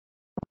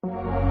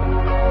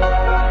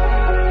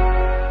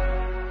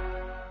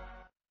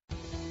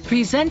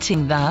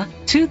Presenting the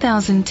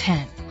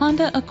 2010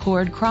 Honda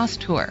Accord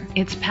Crosstour.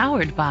 It's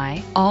powered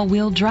by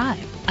all-wheel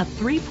drive, a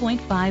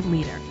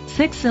 3.5-liter,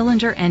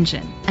 6-cylinder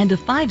engine, and a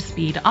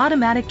 5-speed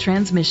automatic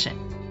transmission.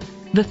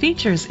 The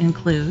features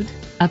include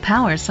a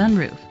power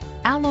sunroof,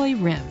 alloy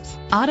rims,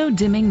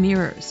 auto-dimming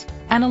mirrors,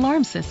 an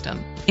alarm system,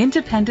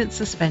 independent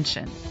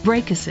suspension,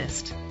 brake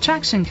assist,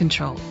 traction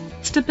control,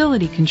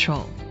 stability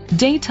control,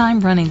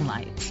 daytime running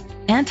lights,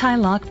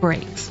 anti-lock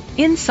brakes.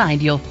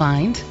 Inside you'll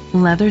find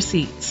leather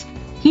seats,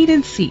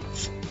 heated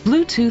seats,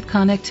 Bluetooth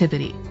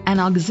connectivity, an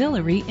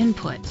auxiliary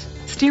input,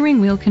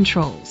 steering wheel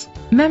controls,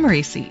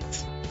 memory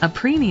seats, a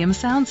premium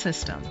sound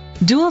system,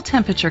 dual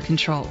temperature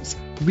controls,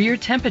 rear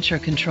temperature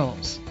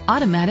controls,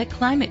 automatic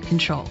climate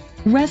control.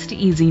 Rest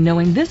easy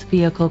knowing this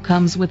vehicle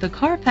comes with a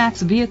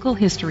Carfax Vehicle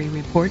History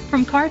Report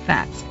from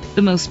Carfax,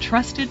 the most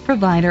trusted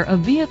provider of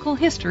vehicle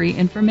history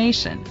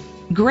information.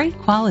 Great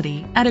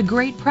quality at a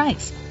great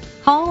price.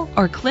 Call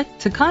or click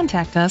to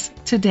contact us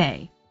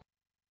today.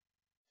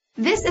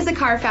 This is a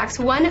Carfax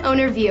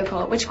one-owner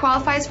vehicle which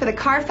qualifies for the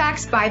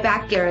Carfax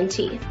buyback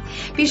guarantee.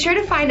 Be sure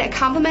to find a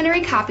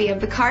complimentary copy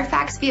of the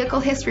Carfax Vehicle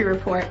History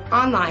Report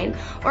online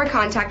or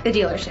contact the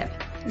dealership.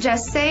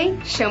 Just say,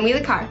 "Show me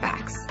the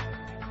Carfax."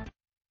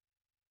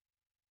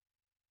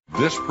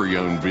 This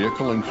pre-owned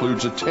vehicle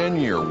includes a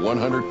 10-year,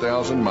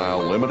 100,000-mile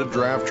limited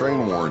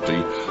drivetrain warranty,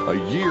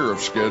 a year of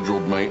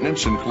scheduled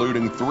maintenance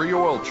including 3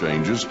 oil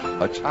changes,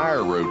 a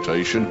tire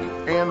rotation,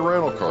 and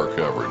rental car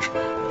coverage.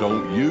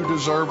 Don't you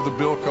deserve the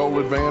Bill Cole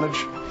advantage?